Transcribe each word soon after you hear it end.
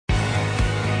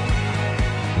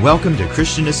Welcome to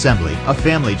Christian Assembly, a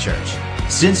family church.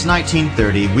 Since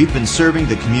 1930, we've been serving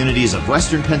the communities of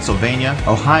Western Pennsylvania,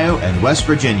 Ohio, and West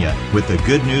Virginia with the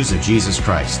good news of Jesus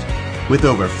Christ. With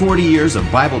over 40 years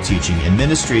of Bible teaching and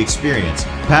ministry experience,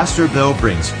 Pastor Bill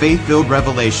brings faith-filled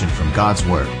revelation from God's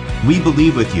Word. We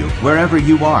believe with you, wherever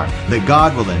you are, that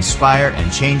God will inspire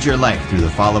and change your life through the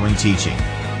following teaching.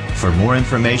 For more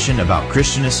information about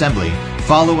Christian Assembly,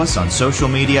 follow us on social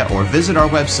media or visit our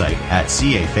website at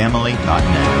cafamily.net.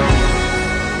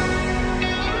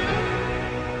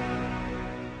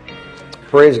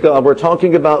 Praise God. We're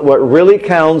talking about what really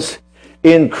counts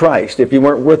in Christ. If you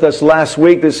weren't with us last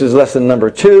week, this is lesson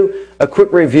number 2, a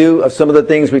quick review of some of the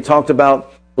things we talked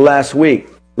about last week.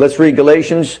 Let's read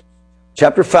Galatians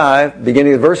chapter 5,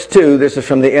 beginning of verse 2. This is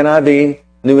from the NIV,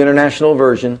 New International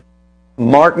Version.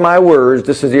 Mark my words,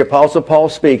 this is the Apostle Paul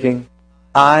speaking.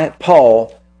 I,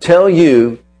 Paul, tell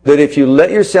you that if you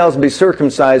let yourselves be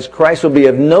circumcised, Christ will be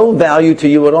of no value to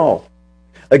you at all.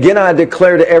 Again, I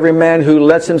declare to every man who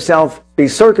lets himself be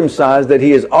circumcised that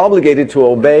he is obligated to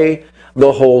obey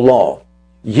the whole law.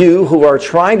 You who are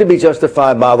trying to be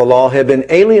justified by the law have been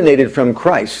alienated from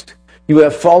Christ. You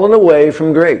have fallen away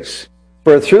from grace.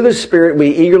 For through the Spirit we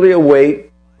eagerly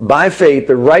await by faith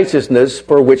the righteousness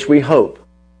for which we hope.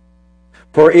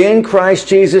 For in Christ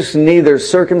Jesus neither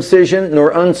circumcision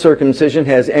nor uncircumcision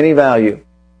has any value.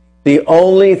 The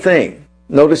only thing,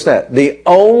 notice that, the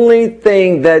only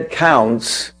thing that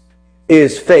counts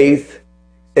is faith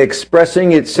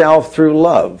expressing itself through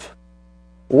love.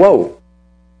 Whoa.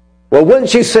 Well,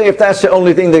 wouldn't you say if that's the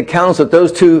only thing that counts, that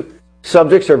those two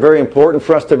subjects are very important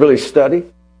for us to really study?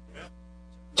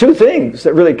 Two things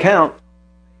that really count.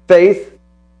 Faith,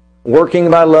 working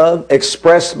by love,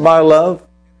 expressed by love,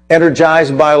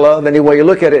 energized by love, any way you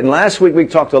look at it. And last week we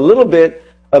talked a little bit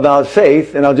about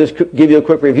faith, and I'll just give you a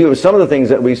quick review of some of the things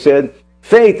that we said.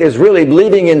 Faith is really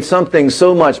believing in something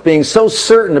so much, being so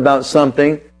certain about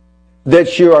something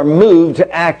that you are moved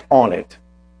to act on it.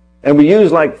 And we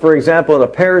use, like, for example, in a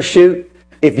parachute,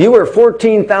 if you were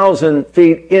 14,000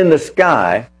 feet in the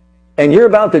sky and you're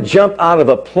about to jump out of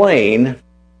a plane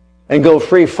and go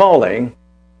free falling,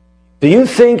 do you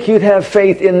think you'd have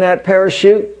faith in that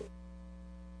parachute?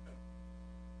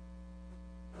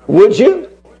 Would you?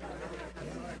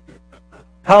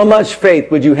 How much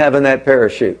faith would you have in that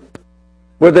parachute?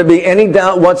 Would there be any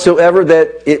doubt whatsoever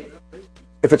that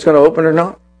if it's going to open or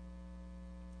not?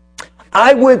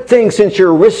 I would think, since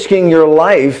you're risking your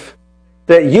life,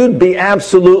 that you'd be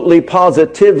absolutely,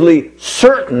 positively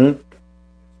certain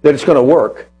that it's going to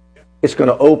work. It's going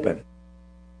to open.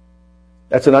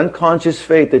 That's an unconscious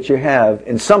faith that you have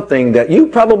in something that you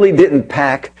probably didn't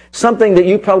pack, something that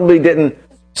you probably didn't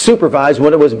supervise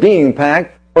when it was being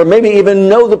packed, or maybe even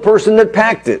know the person that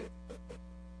packed it.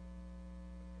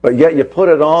 But yet you put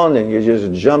it on and you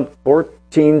just jump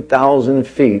 14,000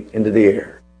 feet into the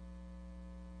air.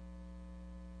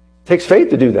 It takes faith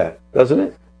to do that, doesn't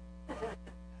it?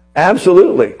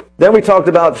 Absolutely. Then we talked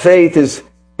about faith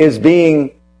is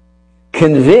being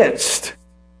convinced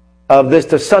of this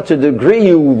to such a degree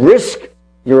you risk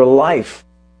your life.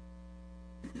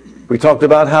 We talked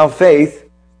about how faith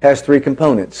has 3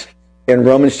 components. In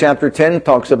Romans chapter 10, it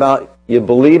talks about you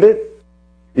believe it,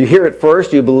 you hear it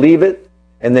first, you believe it,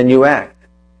 and then you act.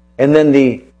 And then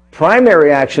the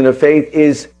primary action of faith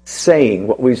is saying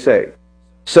what we say.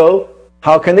 So,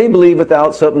 how can they believe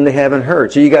without something they haven't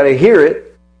heard? So you got to hear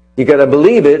it, you got to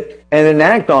believe it, and then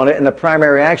act on it, and the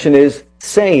primary action is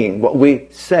saying what we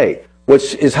say,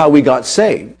 which is how we got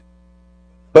saved.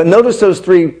 But notice those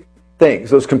 3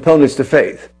 things, those components to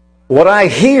faith. What I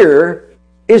hear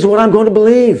is what I'm going to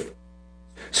believe.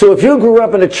 So if you grew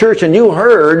up in a church and you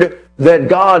heard that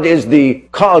God is the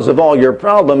cause of all your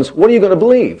problems, what are you going to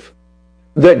believe?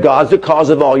 That God's the cause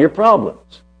of all your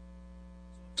problems.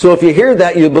 So if you hear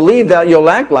that, you believe that, you'll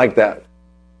act like that.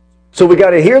 So we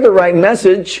got to hear the right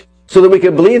message so that we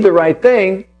can believe the right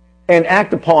thing and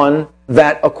act upon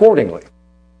that accordingly.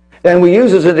 And we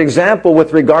use as an example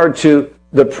with regard to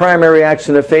the primary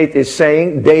action of faith is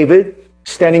saying, David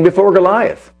standing before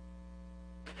Goliath.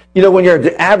 You know, when you're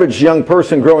the average young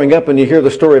person growing up and you hear the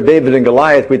story of David and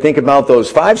Goliath, we think about those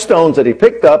 5 stones that he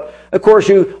picked up. Of course,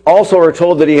 you also are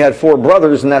told that he had 4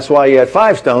 brothers, and that's why he had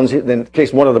 5 stones, in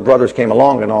case one of the brothers came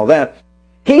along and all that.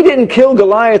 He didn't kill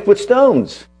Goliath with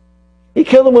stones. He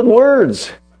killed him with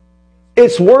words.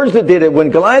 It's words that did it. When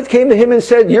Goliath came to him and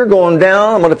said, you're going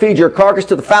down, I'm going to feed your carcass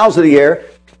to the fowls of the air,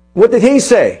 what did he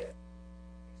say?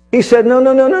 He said, no,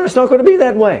 it's not going to be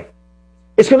that way.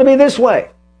 It's going to be this way.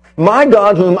 My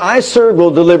God, whom I serve,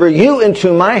 will deliver you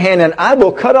into my hand, and I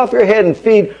will cut off your head and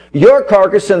feed your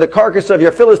carcass and the carcass of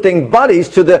your Philistine buddies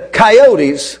to the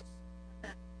coyotes.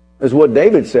 is what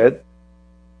David said.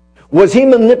 Was he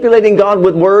manipulating God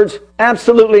with words?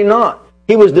 Absolutely not.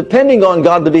 He was depending on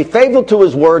God to be faithful to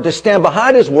His word, to stand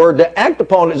behind His word, to act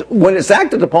upon it when it's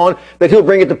acted upon, that He'll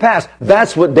bring it to pass.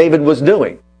 That's what David was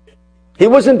doing. He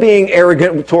wasn't being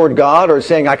arrogant toward God or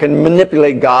saying, I can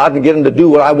manipulate God and get Him to do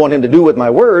what I want Him to do with my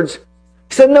words.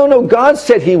 He said, no, God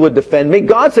said He would defend me.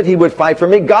 God said He would fight for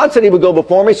me. God said He would go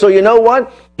before me. So you know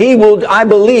what? He will, I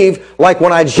believe, like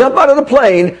when I jump out of the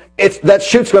plane, that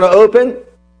chute's going to open.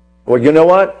 Well, you know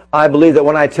what? I believe that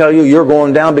when I tell you you're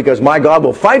going down because my God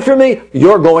will fight for me,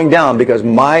 you're going down because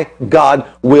my God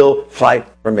will fight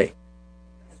for me.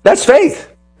 That's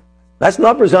faith. That's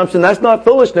not presumption. That's not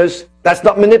foolishness. That's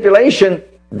not manipulation.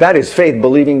 That is faith,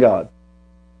 believing God.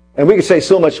 And we could say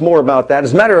so much more about that.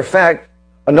 As a matter of fact,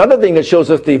 another thing that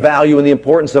shows us the value and the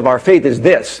importance of our faith is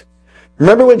this.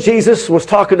 Remember when Jesus was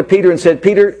talking to Peter and said,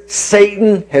 Peter,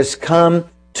 Satan has come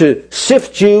to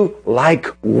sift you like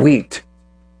wheat.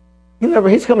 Remember,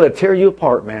 he's coming to tear you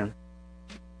apart, man.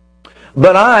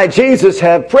 But I, Jesus,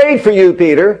 have prayed for you,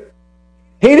 Peter.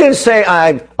 He didn't say,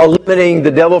 I'm eliminating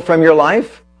the devil from your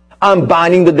life. I'm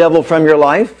binding the devil from your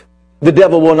life. The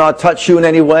devil will not touch you in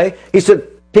any way. He said,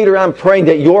 Peter, I'm praying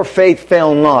that your faith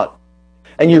fail not.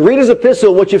 And you read his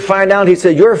epistle, what you find out, he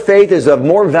said, your faith is of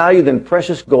more value than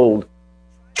precious gold,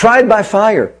 tried by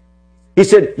fire. He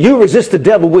said, you resist the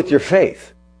devil with your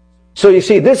faith. So you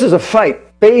see, this is a fight.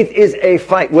 Faith is a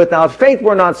fight. Without faith,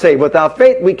 we're not saved. Without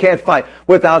faith, we can't fight.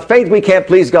 Without faith, we can't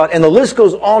please God. And the list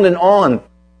goes on and on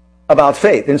about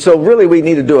faith. And so really we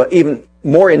need to do an even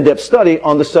more in-depth study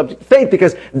on the subject of faith,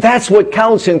 because that's what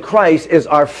counts in Christ, is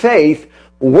our faith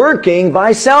working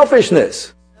by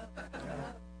selfishness.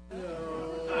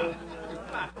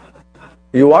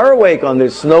 You are awake on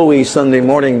this snowy Sunday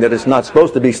morning that it's not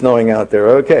supposed to be snowing out there.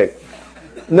 Okay.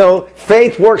 No,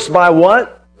 faith works by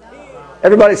what?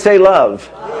 Everybody say love.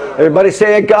 Everybody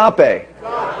say agape.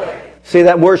 See,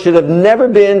 that word should have never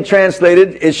been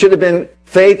translated. It should have been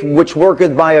faith which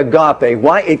worketh by agape.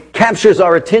 Why? It captures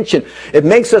our attention. It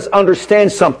makes us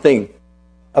understand something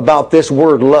about this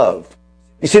word love.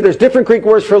 You see, there's different Greek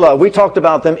words for love. We talked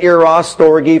about them: eros,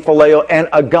 storge, phileo, and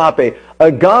agape.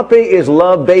 Agape is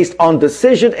love based on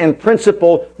decision and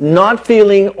principle, not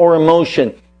feeling or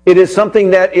emotion. It is something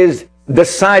that is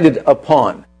decided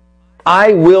upon.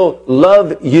 I will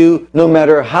love you no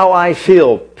matter how I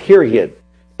feel, period.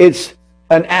 It's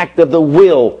an act of the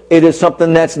will. It is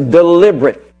something that's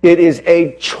deliberate. It is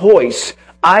a choice.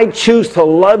 I choose to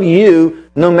love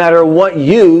you no matter what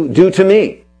you do to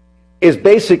me, is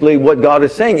basically what God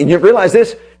is saying. And you realize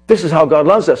this? This is how God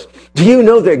loves us. Do you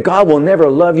know that God will never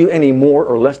love you any more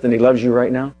or less than He loves you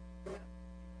right now?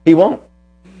 He won't.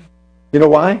 You know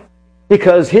why?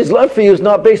 Because His love for you is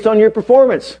not based on your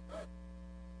performance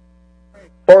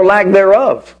or lack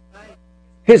thereof.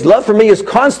 His love for me is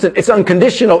constant. It's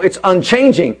unconditional. It's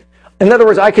unchanging. In other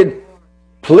words, I could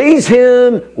please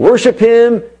Him, worship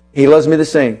Him. He loves me the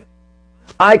same.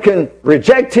 I can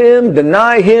reject Him,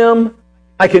 deny Him.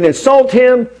 I can insult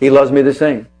Him. He loves me the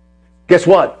same. Guess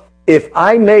what? If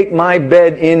I make my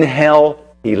bed in hell,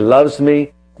 He loves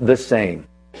me the same.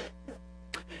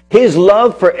 His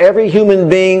love for every human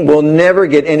being will never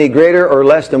get any greater or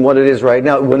less than what it is right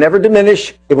now. It will never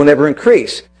diminish. It will never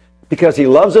increase. Because He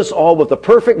loves us all with a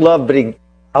perfect love, but He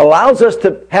allows us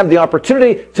to have the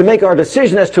opportunity to make our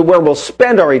decision as to where we'll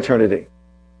spend our eternity.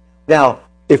 Now,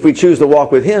 if we choose to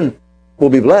walk with Him, we'll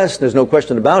be blessed. There's no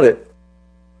question about it.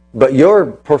 But your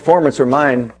performance or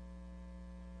mine,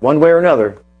 one way or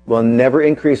another, will never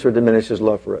increase or diminish His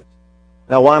love for us.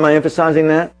 Now, why am I emphasizing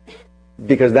that?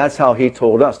 Because that's how He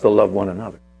told us to love one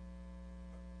another.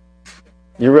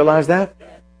 You realize that?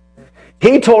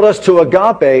 He told us to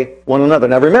agape one another.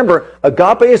 Now remember,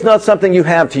 agape is not something you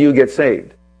have till you get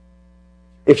saved.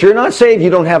 If you're not saved,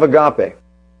 you don't have agape.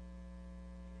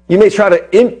 You may try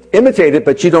to imitate it,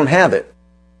 but you don't have it.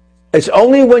 It's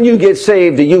only when you get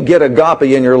saved that you get agape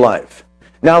in your life.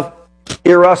 Now,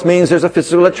 eros means there's a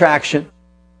physical attraction.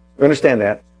 We understand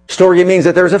that. Storge means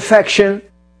that there's affection.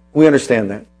 We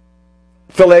understand that.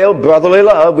 Phileo, brotherly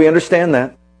love. We understand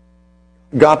that.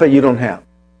 Agape you don't have.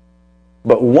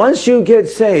 But once you get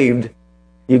saved,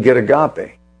 you get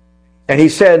agape. And He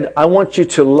said, I want you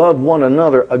to love one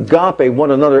another, agape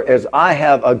one another, as I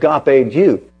have agaped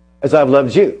you, as I've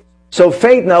loved you. So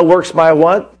faith now works by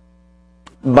what?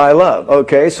 By love.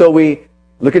 Okay, so we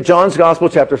look at John's Gospel,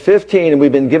 chapter 15, and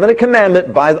we've been given a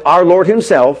commandment by our Lord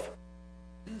Himself.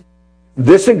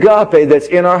 This agape that's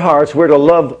in our hearts, we're to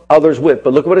love others with.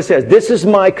 But look what it says. This is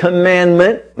my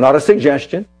commandment, not a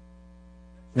suggestion,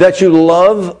 that you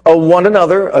love one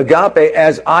another, agape,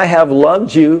 as I have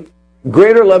loved you.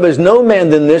 Greater love is no man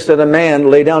than this, that a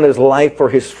man lay down his life for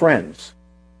his friends.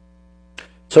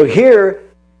 So here,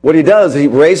 what he does, he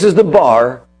raises the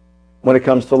bar when it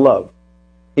comes to love.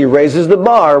 He raises the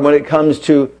bar when it comes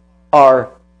to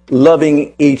our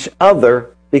loving each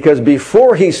other, because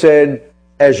before he said,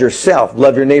 as yourself,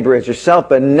 love your neighbor as yourself,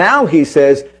 but now he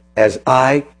says, as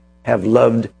I have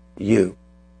loved you.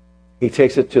 He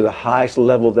takes it to the highest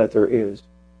level that there is.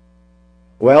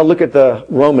 Well, look at the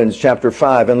Romans chapter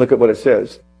 5 and look at what it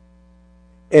says.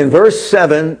 In verse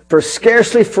 7, for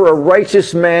scarcely for a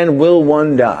righteous man will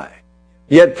one die.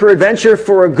 Yet peradventure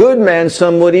for a good man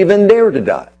some would even dare to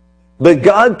die. But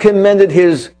God commended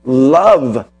his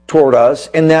love toward us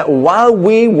in that while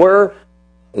we were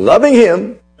loving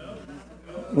him,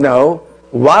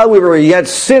 while we were yet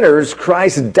sinners,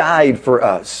 Christ died for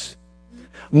us.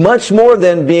 Much more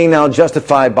than being now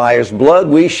justified by his blood,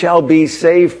 we shall be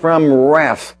saved from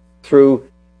wrath through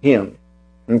him.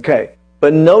 Okay.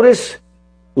 But notice,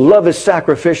 love is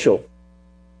sacrificial.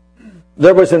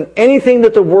 There wasn't anything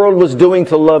that the world was doing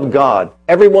to love God.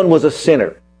 Everyone was a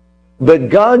sinner. But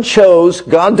God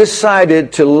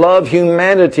decided to love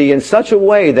humanity in such a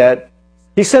way that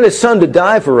he sent his son to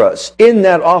die for us in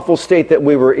that awful state that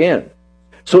we were in.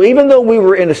 So even though we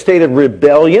were in a state of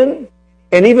rebellion,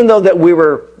 and even though that we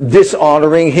were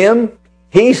dishonoring him,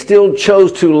 he still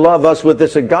chose to love us with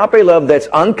this agape love that's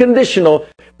unconditional,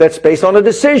 that's based on a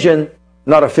decision,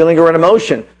 not a feeling or an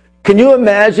emotion. Can you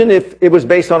imagine if it was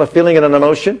based on a feeling and an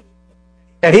emotion?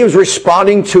 And he was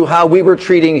responding to how we were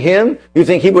treating him? You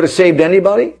think he would have saved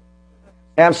anybody?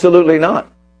 Absolutely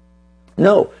not.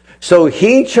 No. So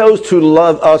he chose to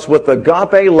love us with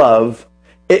agape love.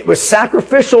 It was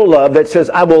sacrificial love that says,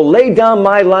 I will lay down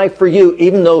my life for you,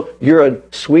 even though you're a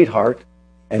sweetheart,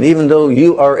 and even though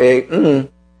you are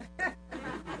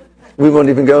we won't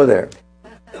even go there.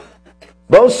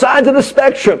 Both sides of the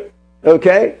spectrum,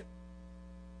 okay?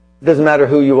 It doesn't matter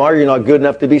who you are. You're not good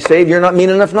enough to be saved. You're not mean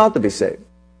enough not to be saved.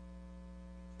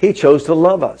 He chose to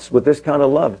love us with this kind of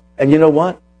love. And you know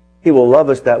what? He will love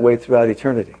us that way throughout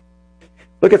eternity.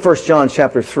 Look at 1 John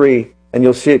chapter 3, and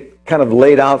you'll see it kind of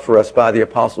laid out for us by the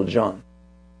Apostle John.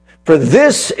 For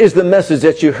this is the message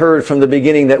that you heard from the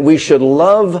beginning, that we should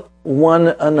love one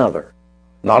another.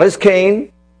 Not as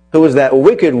Cain, who was that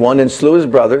wicked one and slew his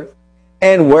brother.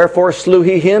 And wherefore slew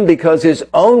he him? Because his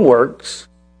own works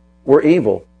were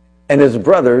evil, and his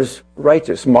brother's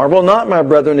righteous. Marvel not, my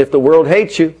brethren, if the world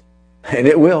hates you, and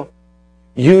it will.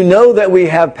 You know that we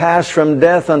have passed from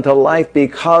death unto life,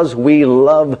 because we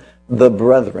love the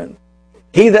brethren.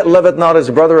 He that loveth not his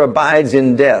brother abides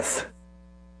in death.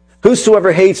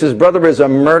 Whosoever hates his brother is a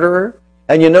murderer,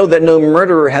 and you know that no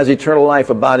murderer has eternal life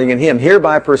abiding in him.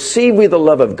 Hereby perceive we the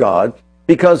love of God,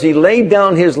 because he laid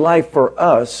down his life for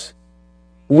us.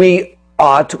 We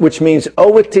ought, which means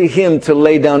owe it to him, to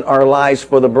lay down our lives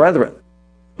for the brethren.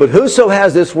 But whoso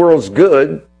has this world's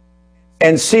good,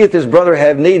 and seeth his brother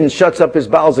have need, and shuts up his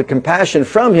bowels of compassion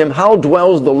from him, how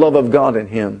dwells the love of God in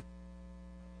him?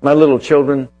 My little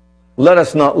children, let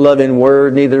us not love in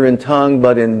word, neither in tongue,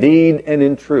 but in deed and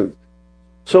in truth.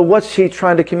 So what's he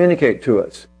trying to communicate to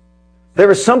us?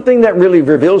 There is something that really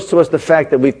reveals to us the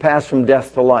fact that we've passed from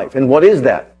death to life. And what is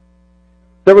that?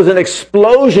 There was an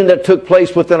explosion that took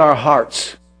place within our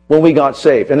hearts when we got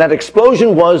saved. And that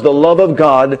explosion was the love of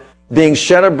God being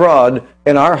shed abroad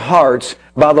in our hearts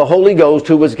by the Holy Ghost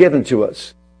who was given to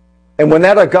us. And when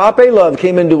that agape love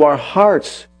came into our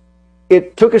hearts,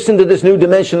 it took us into this new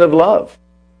dimension of love.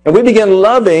 And we began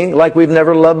loving like we've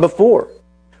never loved before.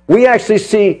 We actually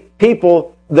see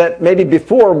people that maybe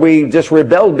before we just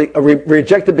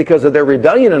rejected because of their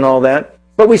rebellion and all that,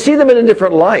 but we see them in a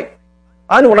different light.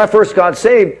 I know when I first got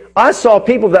saved, I saw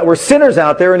people that were sinners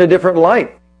out there in a different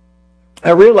light.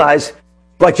 I realized,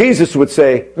 like Jesus would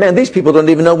say, man, these people don't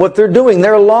even know what they're doing.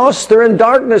 They're lost. They're in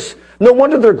darkness. No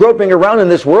wonder they're groping around in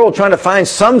this world trying to find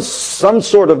some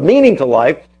sort of meaning to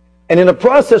life. And in the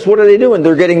process, what are they doing?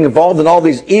 They're getting involved in all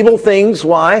these evil things.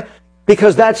 Why?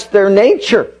 Because that's their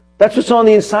nature. That's what's on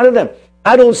the inside of them.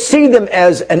 I don't see them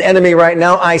as an enemy right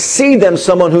now. I see them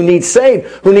someone who needs saved,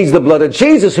 who needs the blood of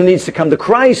Jesus, who needs to come to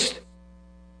Christ.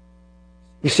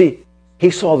 You see, he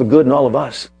saw the good in all of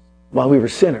us while we were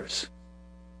sinners.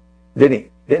 Didn't he?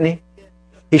 Didn't he?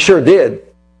 He sure did.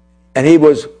 And he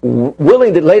was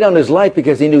willing to lay down his life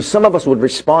because he knew some of us would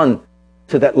respond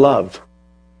to that love.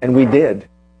 And we did.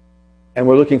 And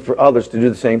we're looking for others to do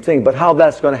the same thing. But how's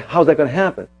that going to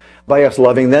happen? By us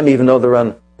loving them even though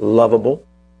they're unlovable.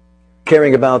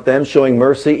 Caring about them, showing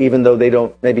mercy even though they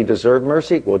don't maybe deserve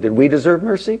mercy. Well, did we deserve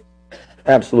mercy?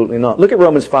 Absolutely not. Look at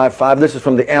Romans 5:5. This is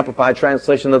from the Amplified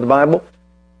translation of the Bible.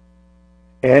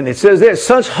 And it says this,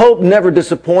 such hope never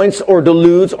disappoints or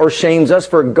deludes or shames us,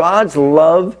 for God's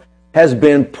love has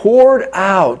been poured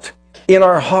out in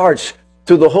our hearts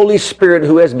through the Holy Spirit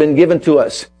who has been given to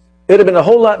us. It would have been a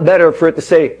whole lot better for it to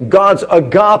say God's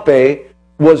agape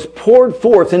was poured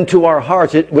forth into our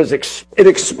hearts. It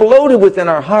exploded within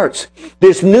our hearts.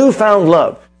 This newfound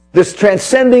love, this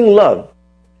transcending love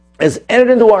has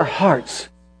entered into our hearts.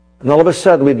 And all of a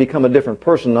sudden we become a different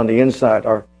person on the inside.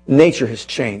 Our nature has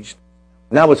changed.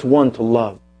 Now it's one to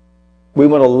love. We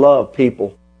want to love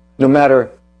people, no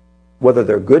matter whether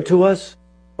they're good to us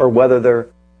or whether they're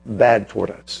bad toward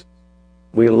us.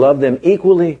 We love them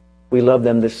equally. We love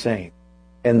them the same.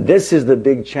 And this is the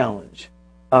big challenge.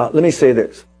 Let me say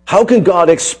this. How can God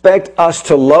expect us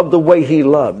to love the way He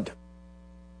loved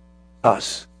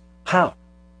us? How?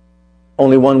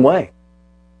 Only one way.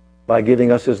 By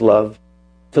giving us His love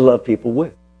to love people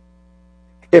with.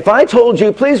 If I told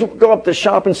you, please go up to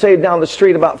Shop and Save down the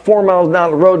street, about 4 miles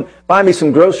down the road, buy me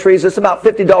some groceries. It's about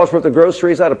 $50 worth of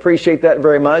groceries. I'd appreciate that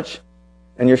very much.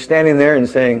 And you're standing there and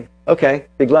saying, okay,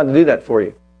 be glad to do that for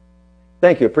you.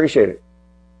 Thank you, appreciate it.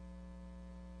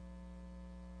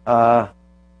 Can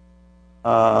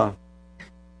I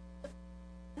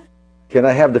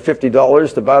have the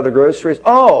 $50 to buy the groceries?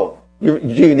 Oh, do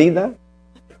you need that?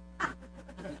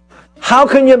 How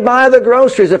can you buy the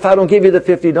groceries if I don't give you the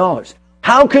 $50?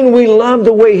 How can we love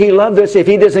the way He loved us if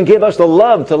He doesn't give us the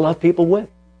love to love people with?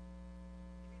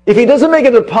 If He doesn't make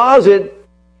a deposit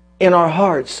in our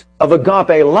hearts of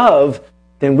agape love,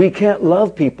 then we can't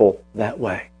love people that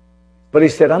way. But He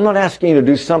said, I'm not asking you to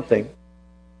do something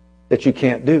that you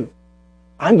can't do.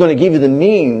 I'm going to give you the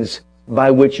means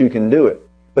by which you can do it.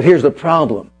 But here's the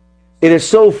problem. It is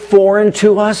so foreign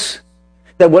to us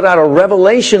that without a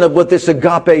revelation of what this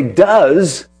agape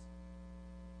does,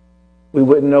 we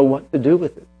wouldn't know what to do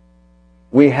with it.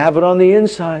 We have it on the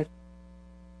inside,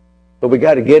 but we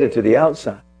got to get it to the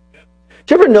outside.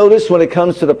 Did you ever notice when it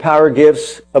comes to the power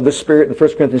gifts of the Spirit in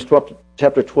 1 Corinthians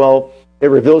chapter 12, it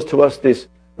reveals to us this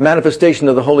manifestation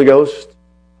of the Holy Ghost,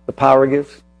 the power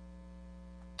gifts?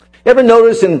 You ever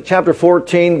notice in chapter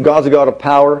 14, God's a God of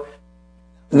power?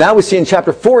 Now we see in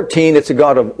chapter 14, it's a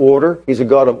God of order. He's a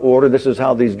God of order. This is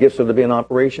how these gifts are to be in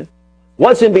operation.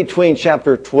 What's in between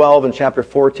chapter 12 and chapter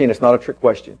 14? It's not a trick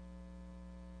question.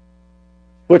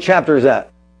 What chapter is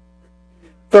that?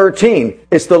 13.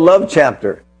 It's the love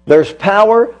chapter. There's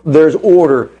power, there's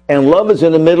order, and love is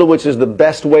in the middle, which is the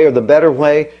best way or the better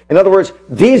way. In other words,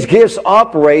 these gifts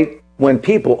operate when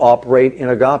people operate in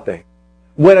agape.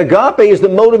 When agape is the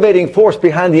motivating force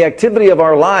behind the activity of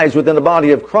our lives within the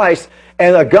body of Christ,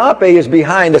 and agape is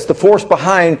behind, that's the force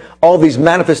behind all these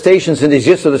manifestations and these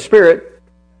gifts of the Spirit,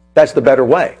 that's the better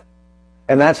way.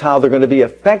 And that's how they're going to be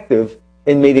effective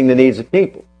in meeting the needs of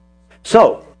people.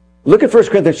 So, look at 1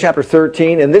 Corinthians chapter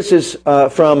 13, and this is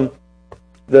from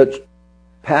the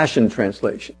Passion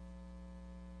Translation.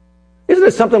 Isn't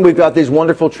it something we've got these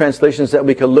wonderful translations that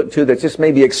we can look to that just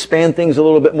maybe expand things a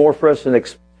little bit more for us and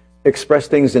express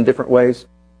things in different ways?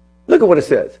 Look at what it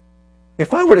says.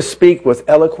 If I were to speak with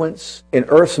eloquence in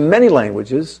earth's many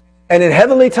languages, and in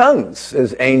heavenly tongues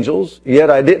as angels, yet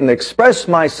I didn't express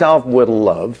myself with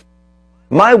love,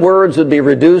 my words would be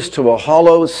reduced to a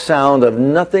hollow sound of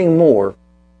nothing more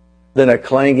than a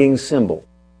clanging cymbal.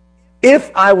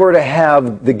 If I were to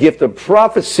have the gift of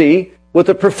prophecy with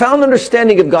a profound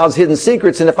understanding of God's hidden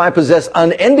secrets, and if I possess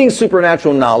unending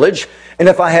supernatural knowledge, and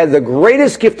if I had the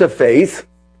greatest gift of faith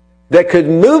that could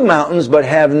move mountains but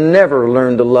have never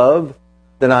learned to love,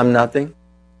 then I'm nothing.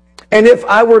 And if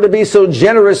I were to be so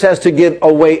generous as to give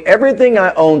away everything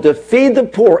I own to feed the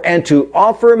poor and to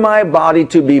offer my body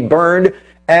to be burned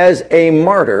as a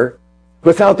martyr,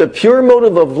 without the pure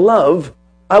motive of love,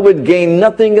 I would gain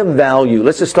nothing of value.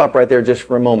 Let's just stop right there just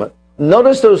for a moment.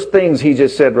 Notice those things he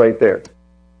just said right there.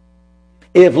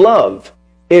 If love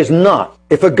is not,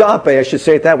 if agape, I should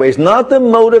say it that way, is not the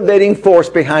motivating force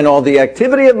behind all the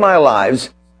activity of my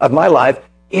life,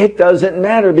 it doesn't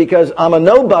matter because I'm a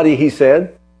nobody, he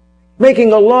said,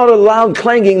 making a lot of loud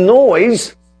clanging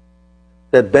noise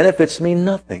that benefits me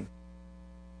nothing.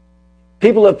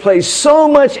 People have placed so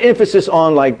much emphasis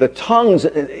on like the tongues,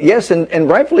 yes, and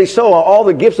rightfully so, all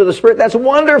the gifts of the Spirit. That's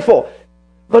wonderful.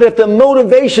 But if the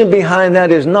motivation behind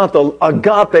that is not the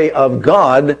agape of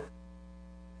God,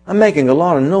 I'm making a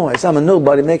lot of noise. I'm a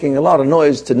nobody making a lot of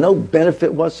noise to no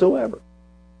benefit whatsoever.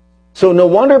 So no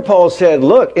wonder Paul said,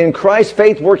 look, in Christ,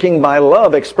 faith working by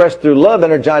love, expressed through love,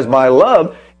 energized by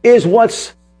love, is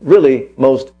what's really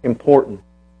most important.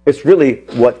 It's really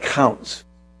what counts.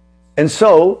 And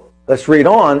so, let's read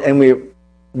on, and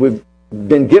we've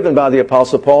been given by the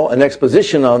Apostle Paul an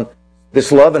exposition on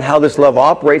this love and how this love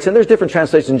operates, and there's different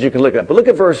translations you can look at. But look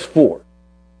at verse 4.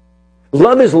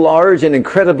 Love is large and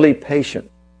incredibly patient.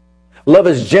 Love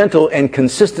is gentle and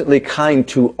consistently kind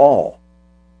to all.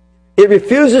 It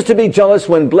refuses to be jealous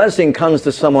when blessing comes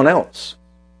to someone else.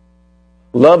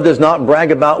 Love does not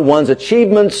brag about one's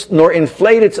achievements nor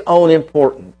inflate its own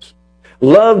importance.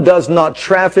 Love does not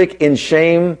traffic in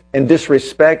shame and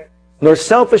disrespect, nor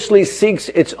selfishly seeks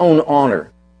its own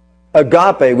honor.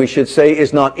 Agape, we should say,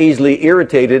 is not easily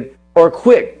irritated or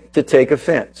quick to take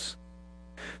offense.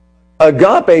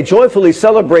 Agape joyfully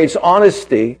celebrates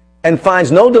honesty and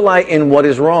finds no delight in what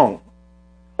is wrong.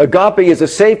 Agape is a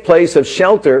safe place of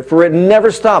shelter, for it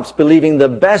never stops believing the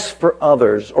best for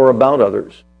others or about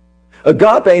others.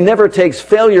 Agape never takes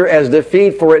failure as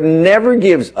defeat, for it never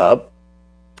gives up.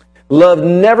 Love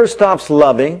never stops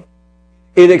loving.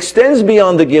 It extends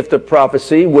beyond the gift of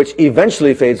prophecy, which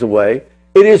eventually fades away.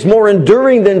 It is more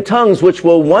enduring than tongues, which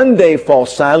will one day fall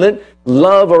silent.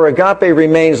 Love or agape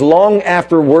remains long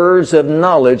after words of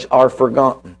knowledge are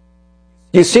forgotten.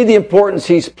 You see the importance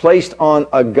he's placed on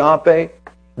agape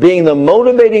being the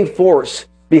motivating force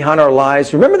behind our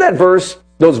lives. Remember that verse,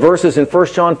 those verses in 1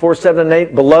 John 4, 7 and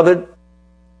 8? Beloved,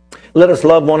 let us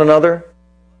love one another.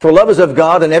 For love is of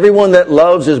God, and everyone that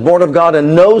loves is born of God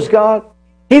and knows God.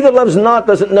 He that loves not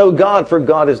doesn't know God, for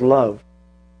God is love.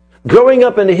 Growing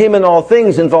up into Him in all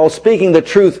things involves speaking the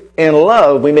truth in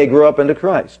love. We may grow up into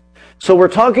Christ. So we're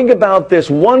talking about this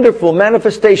wonderful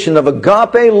manifestation of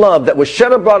agape love that was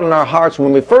shed abroad in our hearts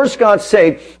when we first got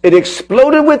saved. It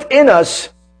exploded within us,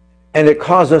 and it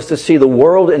caused us to see the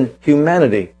world and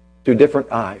humanity through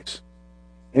different eyes.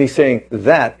 And he's saying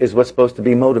that is what's supposed to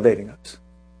be motivating us.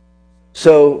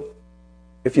 So,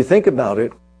 if you think about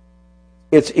it,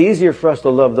 it's easier for us to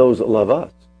love those that love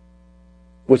us,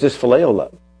 which is phileo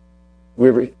love.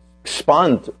 We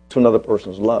respond to another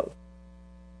person's love.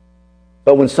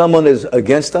 But when someone is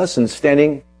against us and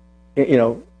standing,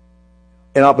 in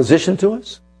opposition to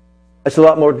us, it's a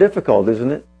lot more difficult,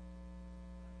 isn't it?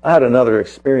 I had another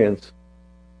experience.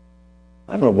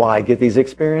 I don't know why I get these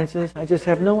experiences. I just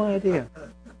have no idea.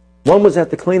 One was at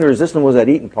the Cleaners. This one was at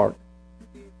Eaton Park.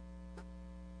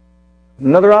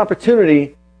 Another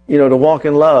opportunity, to walk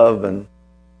in love, and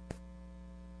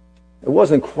it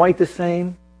wasn't quite the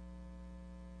same.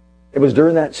 It was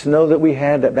during that snow that we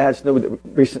had, that bad snow,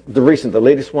 the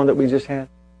latest one that we just had.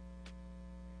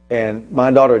 And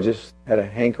my daughter just had a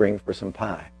hankering for some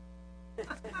pie.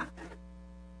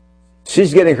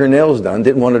 She's getting her nails done,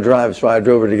 didn't want to drive, so I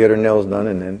drove her to get her nails done.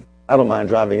 And then I don't mind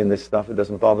driving in this stuff; it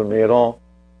doesn't bother me at all.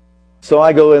 So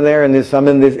I go in there, and I'm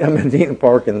in the Eaton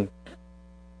Park, and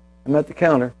I'm at the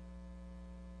counter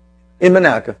in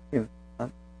Monaca.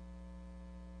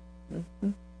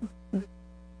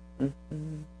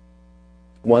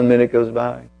 1 minute goes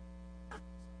by.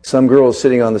 Some girl is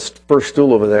sitting on the first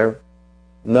stool over there.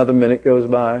 Another minute goes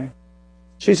by.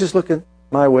 She's just looking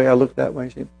my way. I look that way.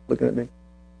 She's looking at me.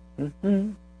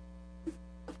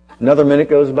 Another minute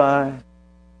goes by.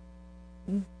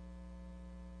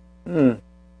 There's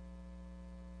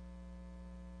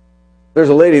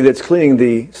a lady that's cleaning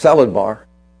the salad bar.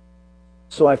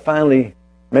 So I finally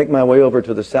make my way over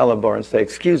to the salad bar and say,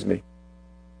 "Excuse me.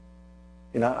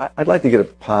 I'd like to get a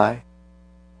pie."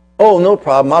 "Oh, no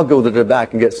problem. I'll go to the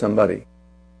back and get somebody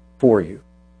for you."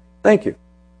 "Thank you."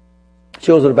 She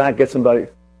goes to the back, gets somebody.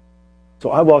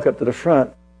 So I walk up to the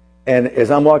front, and as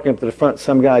I'm walking up to the front,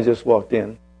 some guy just walked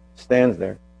in, stands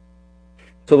there.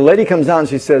 So the lady comes out and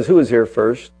she says, "Who was here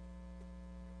first?"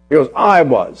 He goes, "I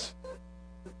was."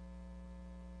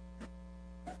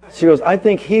 She goes, "I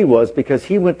think he was because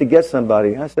he went to get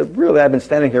somebody." I said, "Really? I've been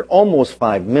standing here almost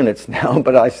 5 minutes now."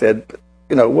 But I said,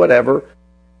 whatever.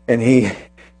 And he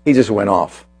just went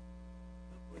off.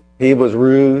 He was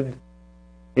rude.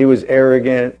 He was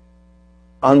arrogant.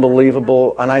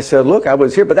 Unbelievable. And I said, "Look, I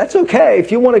was here, but that's okay.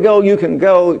 If you want to go, you can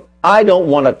go. I don't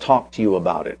want to talk to you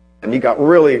about it." And he got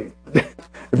really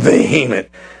vehement.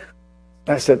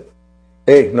 I said,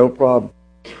 "Hey, no problem."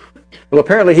 Well,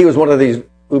 apparently he was one of these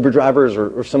Uber drivers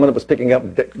or someone that was picking up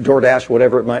DoorDash,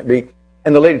 whatever it might be.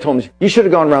 And the lady told me, "You should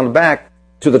have gone around the back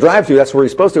to the drive-thru. That's where you're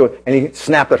supposed to go." And he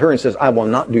snapped at her and says, "I will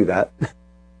not do that."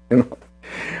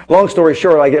 Long story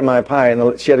short, I get my pie,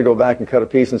 and she had to go back and cut a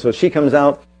piece. And so she comes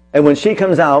out, and when she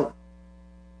comes out,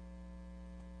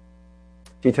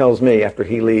 she tells me after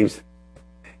he leaves,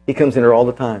 he comes in here all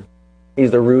the time.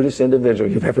 He's the rudest individual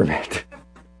you've ever met.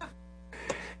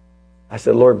 I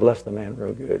said, "Lord bless the man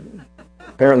real good."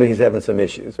 Apparently he's having some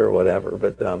issues or whatever.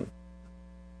 But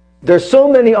there's so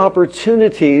many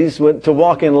opportunities to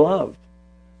walk in love.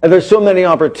 And there's so many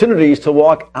opportunities to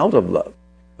walk out of love.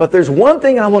 But there's one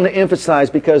thing I want to emphasize,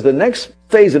 because the next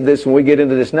phase of this, when we get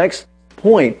into this next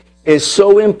point, is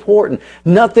so important.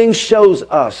 Nothing shows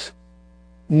us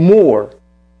more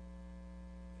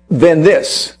than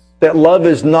this, that love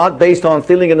is not based on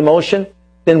feeling and emotion,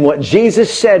 than what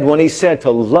Jesus said when he said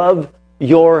to love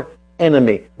your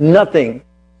enemy. Nothing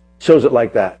shows it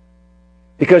like that.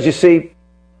 Because you see,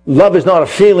 love is not a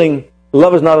feeling,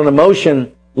 love is not an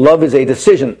emotion, love is a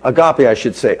decision. Agape, I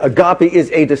should say. Agape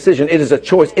is a decision. It is a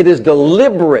choice. It is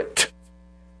deliberate.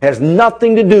 It has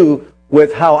nothing to do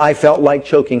with how I felt like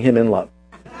choking him in love.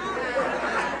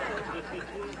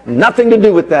 Nothing to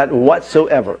do with that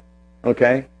whatsoever.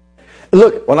 Okay?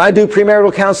 Look, when I do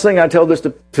premarital counseling, I tell this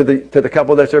to the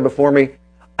couple that's there before me.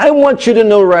 I want you to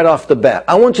know right off the bat.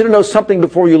 I want you to know something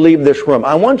before you leave this room.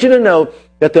 I want you to know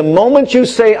that the moment you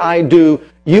say I do,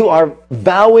 you are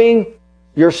vowing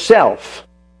yourself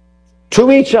to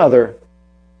each other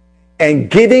and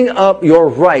giving up your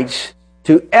rights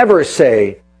to ever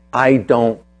say, I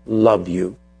don't love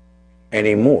you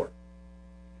anymore.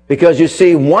 Because you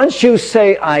see, once you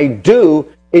say I do,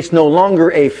 it's no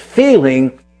longer a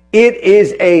feeling. It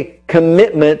is a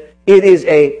commitment. It is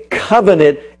a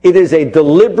covenant. It is a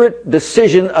deliberate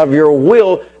decision of your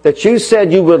will that you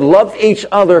said you would love each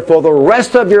other for the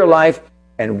rest of your life.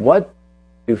 And what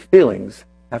do feelings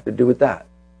have to do with that?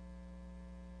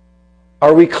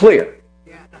 Are we clear?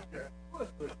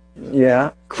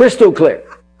 Yeah. Crystal clear.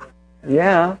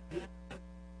 Yeah.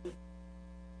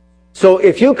 So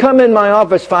if you come in my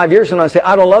office 5 years from now and say,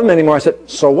 I don't love him anymore, I said,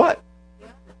 so what?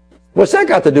 What's that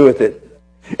got to do with it?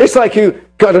 It's like you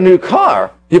got a new car.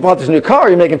 You bought this new car,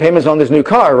 you're making payments on this new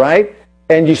car, right?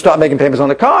 And you stop making payments on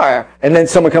the car, and then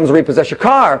someone comes to repossess your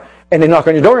car, and they knock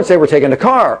on your door and say, we're taking the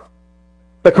car.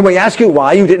 But can we ask you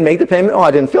why you didn't make the payment? Oh,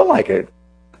 I didn't feel like it.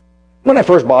 When I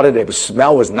first bought it, the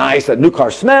smell was nice. That new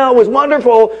car smell was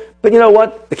wonderful. But you know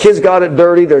what? The kids got it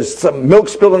dirty. There's some milk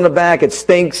spilled in the back. It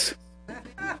stinks.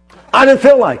 I didn't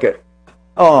feel like it.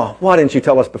 Oh, why didn't you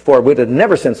tell us before? We'd have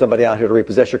never sent somebody out here to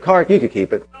repossess your car. You could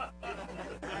keep it.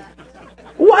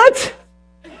 What?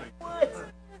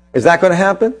 Is that going to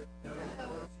happen?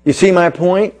 You see my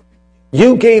point?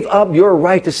 You gave up your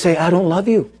right to say, I don't love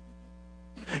you.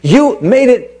 You made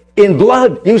it in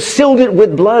blood. You sealed it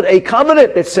with blood. A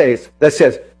covenant that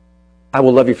says, I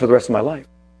will love you for the rest of my life.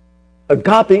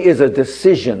 Agape is a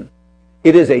decision.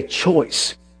 It is a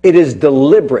choice. It is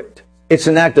deliberate. It's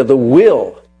an act of the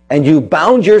will. And you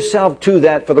bound yourself to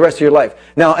that for the rest of your life.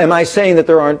 Now, am I saying that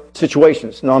there aren't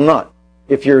situations? No, I'm not.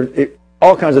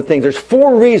 All kinds of things. There's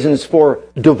 4 reasons for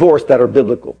divorce that are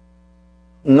biblical.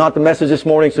 Not the message this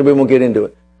morning, so we won't get into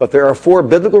it. But there are 4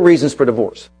 biblical reasons for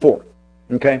divorce. 4.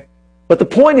 Okay? But the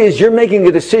point is, you're making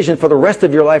a decision for the rest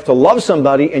of your life to love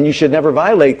somebody, and you should never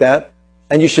violate that.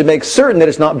 And you should make certain that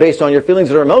it's not based on your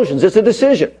feelings or emotions. It's a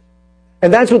decision.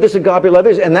 And that's what this agape love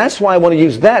is. And that's why I want to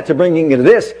use that to bring you into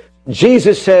this.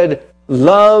 Jesus said,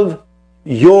 love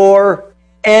your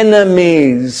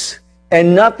enemies.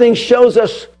 And nothing shows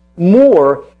us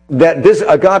more that this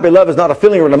agape love is not a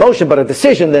feeling or an emotion, but a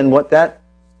decision than what that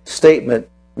statement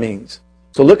means.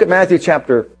 So look at Matthew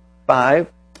chapter 5,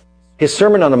 his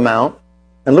Sermon on the Mount,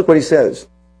 and look what he says.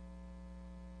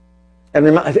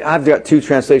 And I've got 2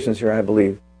 translations here, I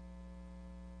believe.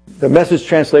 The Message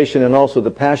translation and also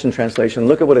the Passion translation.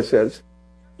 Look at what it says.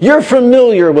 You're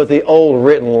familiar with the old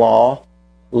written law.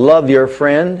 Love your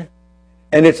friend.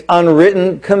 And its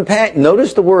unwritten companion.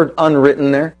 Notice the word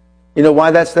unwritten there. You know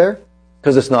why that's there?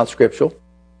 Because it's not scriptural.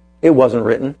 It wasn't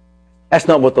written. That's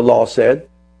not what the law said.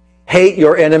 Hate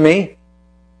your enemy.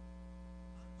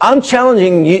 I'm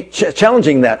challenging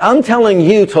that. I'm telling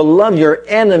you to love your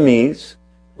enemies.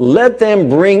 Let them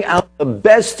bring out the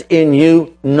best in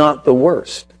you, not the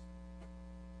worst.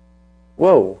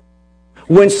 Whoa.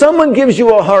 When someone gives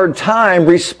you a hard time,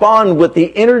 respond with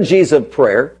the energies of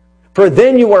prayer, for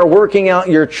then you are working out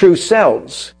your true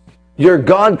selves, your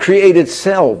God-created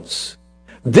selves.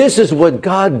 This is what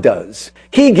God does.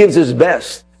 He gives His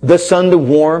best, the sun to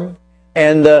warm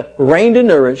and the rain to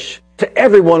nourish to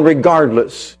everyone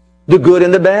regardless, the good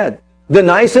and the bad, the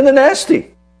nice and the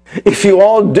nasty. If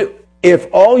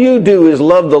all you do is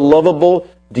love the lovable,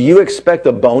 do you expect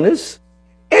a bonus?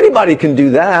 Anybody can do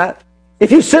that.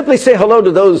 If you simply say hello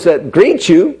to those that greet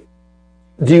you,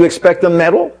 do you expect a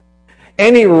medal?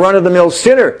 Any run-of-the-mill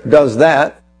sinner does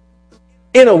that.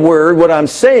 In a word, what I'm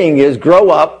saying is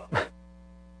grow up.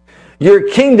 You're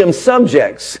kingdom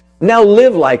subjects. Now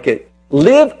live like it.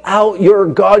 Live out your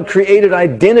God-created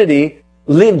identity.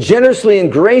 Live generously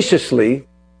and graciously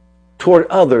toward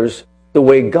others the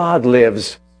way God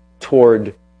lives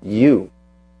toward you.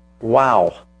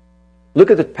 Wow. Look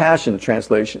at the Passion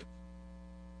translation.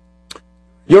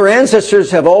 Your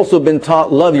ancestors have also been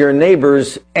taught, love your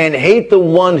neighbors and hate the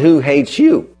one who hates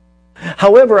you.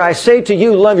 However, I say to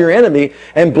you, love your enemy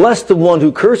and bless the one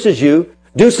who curses you.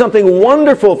 Do something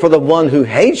wonderful for the one who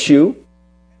hates you,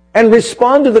 and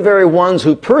respond to the very ones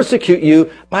who persecute you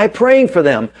by praying for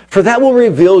them. For that will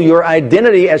reveal your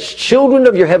identity as children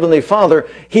of your heavenly Father.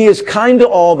 He is kind to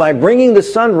all by bringing the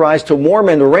sunrise to warm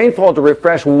and the rainfall to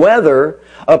refresh, whether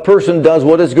a person does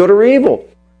what is good or evil.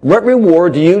 What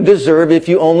reward do you deserve if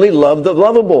you only love the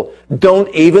lovable? Don't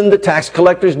even the tax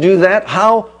collectors do that?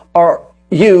 How are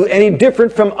you any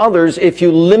different from others if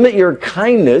you limit your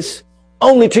kindness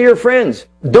only to your friends?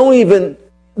 Don't even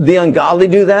the ungodly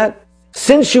do that?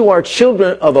 Since you are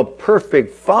children of a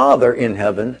perfect Father in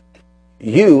heaven,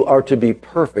 you are to be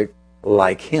perfect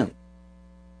like Him.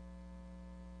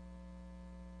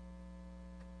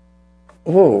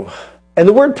 Whoa. And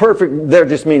the word perfect there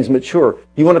just means mature.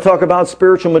 You want to talk about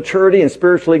spiritual maturity and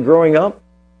spiritually growing up?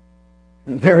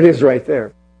 There it is right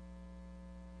there.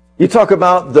 You talk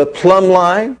about the plumb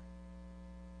line.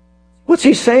 What's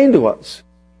He saying to us?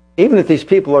 Even if these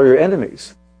people are your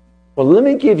enemies. Well, let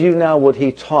me give you now what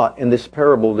He taught in this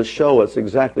parable to show us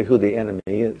exactly who the enemy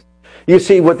is. You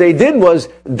see, what they did was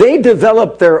they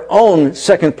developed their own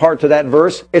second part to that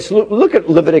verse. Look at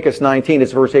Leviticus 19,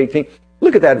 it's verse 18.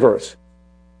 Look at that verse.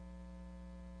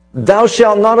 Thou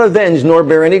shalt not avenge nor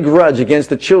bear any grudge against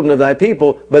the children of thy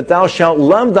people, but thou shalt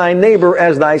love thy neighbor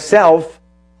as thyself.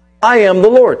 I am the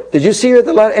Lord. Did you see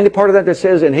any part of that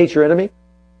says, and hate your enemy?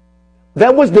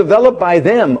 That was developed by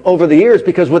them over the years,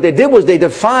 because what they did was they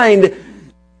defined,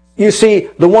 you see,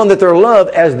 the one that they love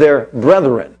as their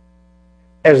brethren,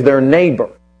 as their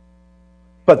neighbor.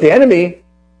 But the enemy,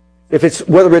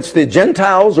 whether it's the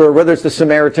Gentiles or whether it's the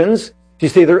Samaritans, you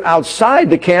see, they're outside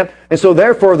the camp, and so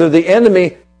therefore they're the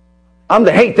enemy. I'm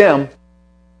to hate them.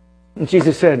 And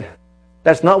Jesus said,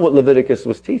 that's not what Leviticus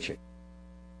was teaching.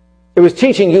 It was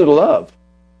teaching you to love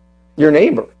your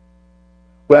neighbor.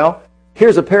 Well,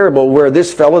 here's a parable where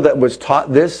this fellow that was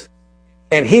taught this,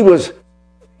 and he was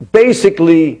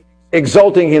basically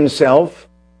exalting himself.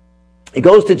 He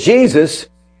goes to Jesus,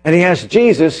 and he asks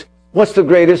Jesus, what's the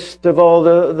greatest of all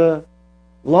the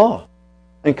law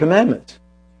and commandments?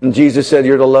 And Jesus said,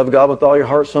 you're to love God with all your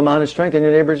heart, soul, mind, and strength, and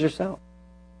your neighbor as yourself.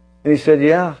 And he said,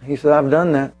 yeah. He said, I've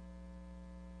done that.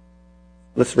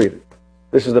 Let's read it.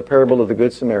 This is the parable of the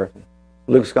Good Samaritan.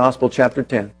 Luke's Gospel, chapter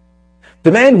 10.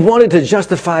 The man wanted to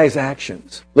justify his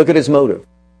actions. Look at his motive.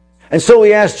 And so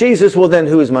he asked Jesus, well then,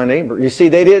 who is my neighbor? You see,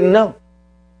 they didn't know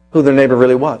who their neighbor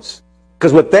really was.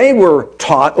 Because what they were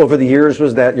taught over the years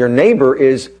was that your neighbor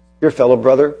is your fellow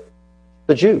brother,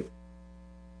 the Jew.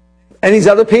 And these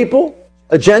other people,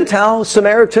 a Gentile,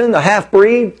 Samaritan, a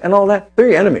half-breed, and all that, they're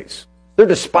your enemies. They're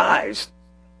despised.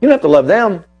 You don't have to love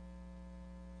them.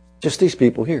 Just these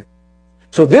people here.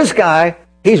 So this guy,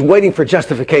 he's waiting for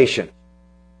justification.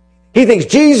 He thinks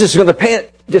Jesus is going to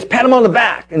just pat him on the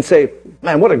back and say,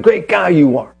 man, what a great guy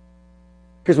you are.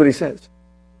 Here's what he says.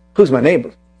 Who's my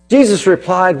neighbor? Jesus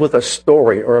replied with a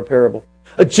story or a parable.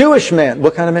 A Jewish man.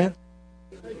 What kind of man?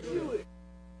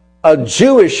 A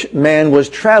Jewish man was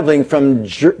traveling from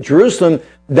Jerusalem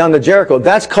down to Jericho.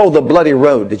 That's called the Bloody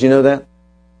Road. Did you know that?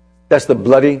 That's the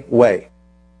Bloody Way.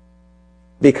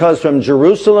 Because from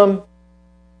Jerusalem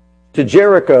to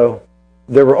Jericho,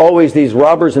 there were always these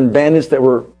robbers and bandits that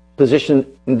were positioned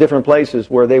in different places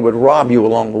where they would rob you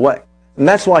along the way. And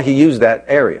that's why he used that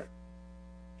area.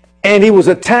 And he was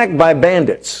attacked by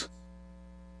bandits.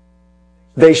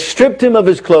 They stripped him of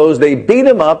his clothes. They beat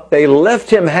him up. They left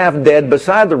him half dead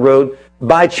beside the road.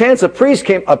 By chance, a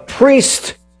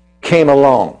priest came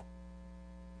along.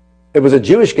 It was a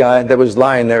Jewish guy that was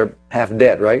lying there half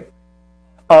dead, right?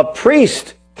 A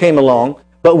priest came along,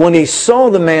 but when he saw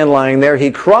the man lying there, he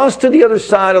crossed to the other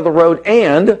side of the road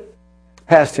and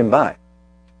passed him by.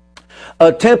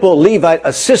 A temple Levite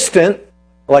assistant,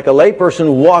 like a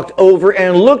layperson, walked over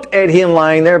and looked at him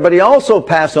lying there, but he also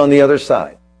passed on the other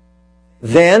side.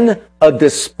 Then a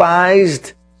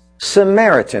despised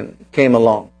Samaritan came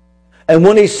along. And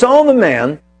when he saw the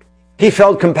man, he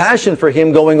felt compassion for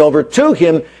him, going over to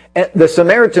him. And the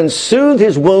Samaritan soothed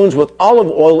his wounds with olive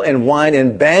oil and wine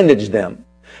and bandaged them.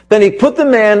 Then he put the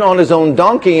man on his own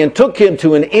donkey and took him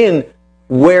to an inn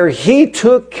where he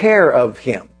took care of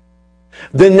him.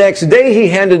 The next day he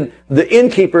handed the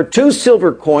innkeeper 2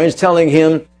 silver coins, telling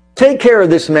him, take care of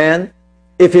this man.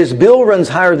 If his bill runs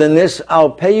higher than this,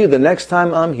 I'll pay you the next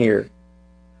time I'm here.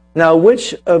 Now,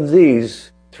 which of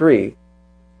these 3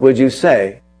 would you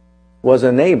say was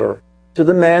a neighbor to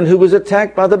the man who was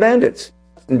attacked by the bandits?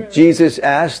 And Jesus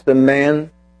asked, the man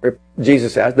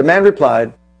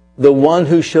replied, the one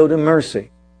who showed him mercy.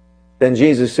 Then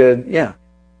Jesus said, yeah,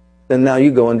 then now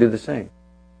you go and do the same.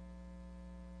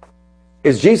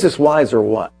 Is Jesus wise or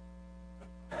what?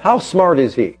 How smart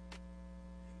is he?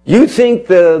 You think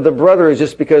the brother is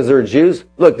just because they're Jews?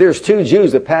 Look, there's 2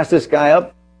 Jews that passed this guy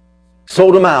up,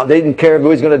 sold him out. They didn't care if he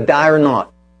was going to die or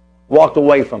not. Walked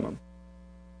away from him.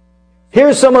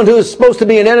 Here's someone who is supposed to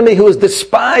be an enemy, who is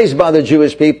despised by the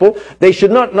Jewish people. They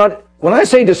should not, when I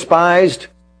say despised,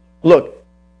 look,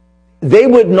 they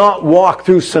would not walk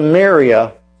through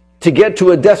Samaria to get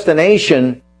to a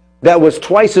destination that was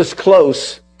twice as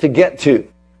close to get to.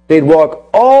 They'd walk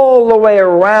all the way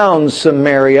around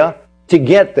Samaria to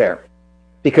get there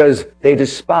because they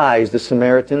despised the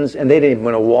Samaritans and they didn't even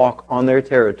want to walk on their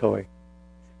territory.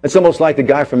 It's almost like the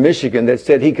guy from Michigan that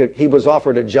said he was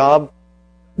offered a job,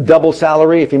 double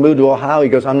salary. If he moved to Ohio, he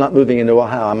goes, I'm not moving into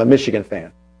Ohio. I'm a Michigan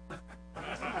fan.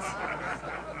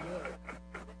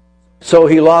 So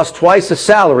he lost twice the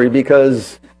salary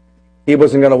because he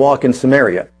wasn't going to walk in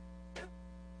Samaria.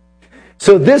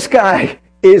 So this guy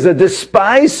is a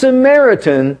despised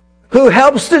Samaritan who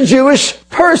helps the Jewish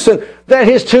person that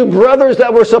his 2 brothers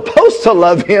that were supposed to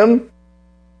love him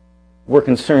were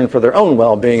concerned for their own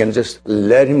well-being and just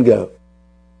let him go.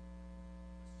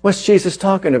 What's Jesus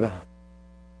talking about?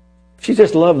 If you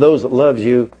just love those that love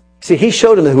you. See, he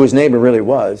showed him who his neighbor really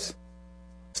was.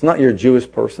 It's not your Jewish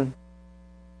person.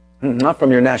 Not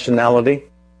from your nationality.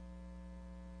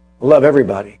 Love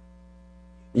everybody.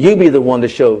 You be the one to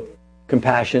show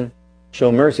compassion,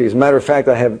 show mercy. As a matter of fact,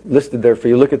 I have listed there for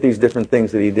you. Look at these different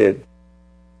things that he did.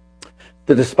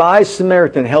 The despised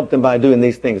Samaritan helped him by doing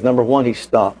these things. Number 1, he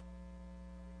stopped.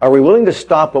 Are we willing to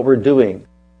stop what we're doing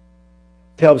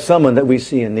to help someone that we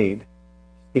see in need?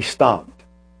 He stopped.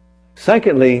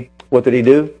 Secondly, what did he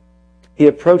do? He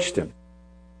approached him.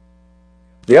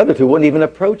 The other 2 wouldn't even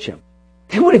approach him.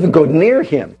 They wouldn't even go near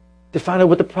him to find out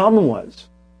what the problem was.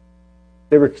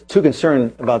 They were too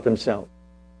concerned about themselves.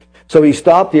 So he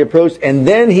stopped, he approached, and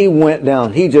then he went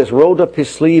down. He just rolled up his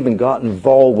sleeve and got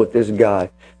involved with this guy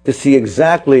to see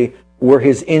exactly where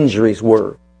his injuries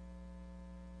were.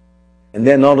 And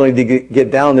then not only did he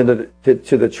get down to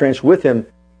the trench with him,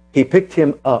 he picked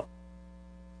him up.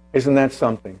 Isn't that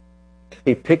something?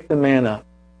 He picked the man up.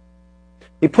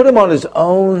 He put him on his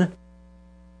own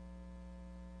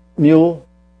mule.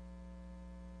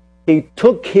 He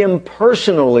took him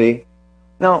personally.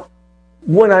 Now,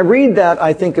 when I read that,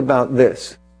 I think about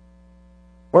this.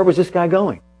 Where was this guy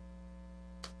going?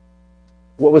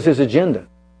 What was his agenda?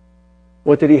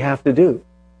 What did he have to do?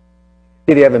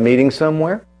 Did he have a meeting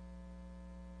somewhere?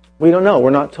 We don't know. We're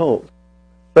not told.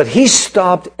 But he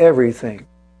stopped everything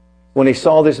when he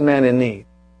saw this man in need.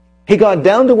 He got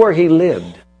down to where he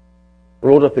lived,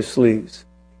 rolled up his sleeves,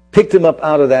 picked him up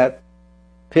out of that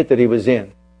pit that he was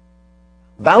in,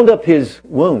 bound up his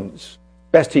wounds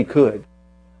best he could,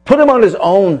 put him on his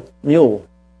own mule,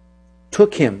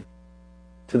 took him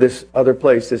to this other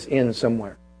place, this inn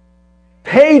somewhere,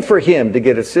 paid for him to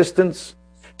get assistance,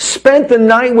 spent the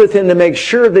night with him to make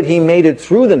sure that he made it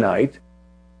through the night,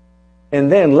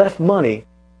 and then left money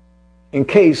in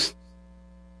case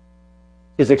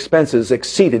his expenses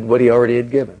exceeded what he already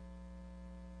had given.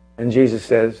 And Jesus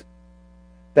says,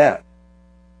 that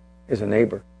is a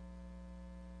neighbor.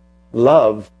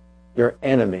 Love your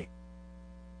enemy.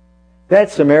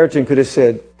 That Samaritan could have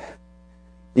said,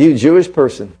 you Jewish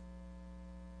person,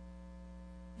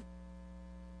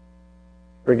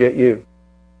 forget you.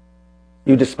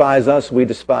 You despise us, we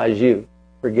despise you.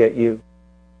 Forget you.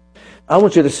 I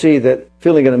want you to see that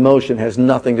feeling and emotion has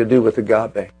nothing to do with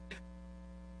agape.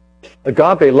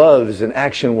 Agape love is an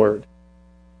action word.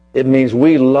 It means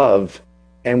we love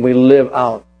and we live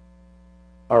out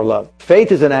our love.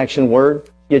 Faith is an action word.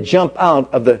 You jump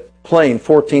out of the plane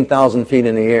 14,000 feet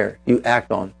in the air. You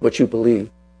act on what you believe.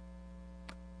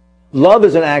 Love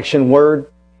is an action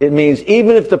word. It means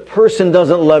even if the person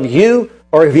doesn't love you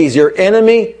or if he's your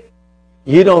enemy,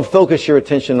 you don't focus your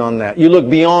attention on that. You look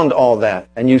beyond all that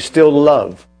and you still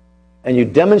love. And you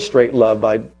demonstrate love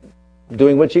by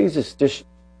doing what Jesus just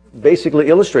basically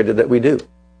illustrated that we do.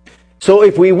 So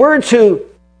if we were to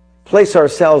place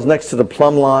ourselves next to the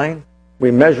plumb line,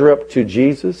 we measure up to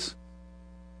Jesus,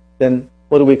 then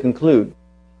what do we conclude?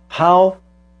 How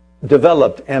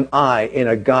developed am I in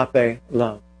agape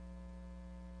love?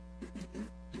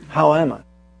 How am I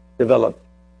developed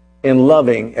in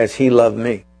loving as He loved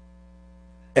me?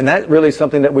 And that's really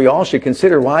something that we all should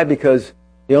consider. Why? Because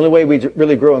the only way we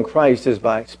really grow in Christ is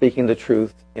by speaking the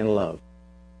truth in love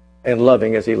and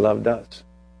loving as He loved us.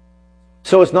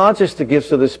 So it's not just the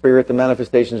gifts of the Spirit, the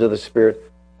manifestations of the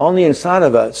Spirit. On the inside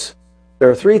of us, there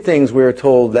are three things we are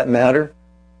told that matter.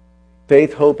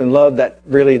 Faith, hope, and love that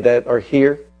are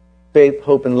here. faith,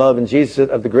 hope, and love. And Jesus said,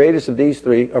 of the greatest of these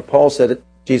three, or Paul said it,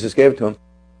 Jesus gave it to him.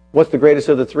 What's the greatest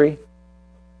of the three?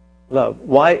 Love.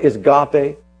 Why is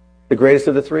agape the greatest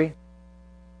of the three?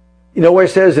 You know where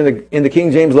it says in the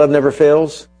King James, love never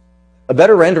fails? A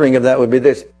better rendering of that would be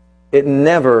this. It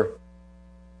never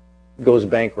goes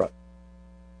bankrupt.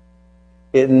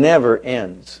 It never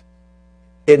ends.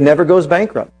 It never goes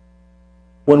bankrupt.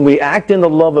 When we act in the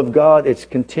love of God, it's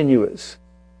continuous,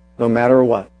 no matter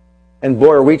what. And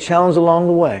boy, are we challenged along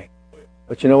the way.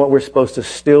 But you know what? We're supposed to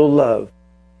still love.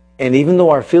 And even though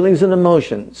our feelings and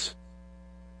emotions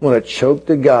want to choke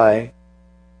the guy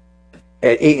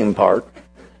at Eaton Park,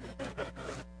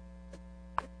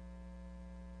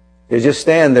 you just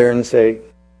stand there and say,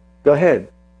 go ahead.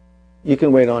 You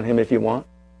can wait on him if you want.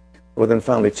 Well, then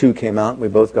finally 2 came out and we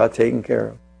both got taken care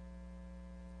of.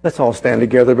 Let's all stand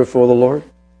together before the Lord.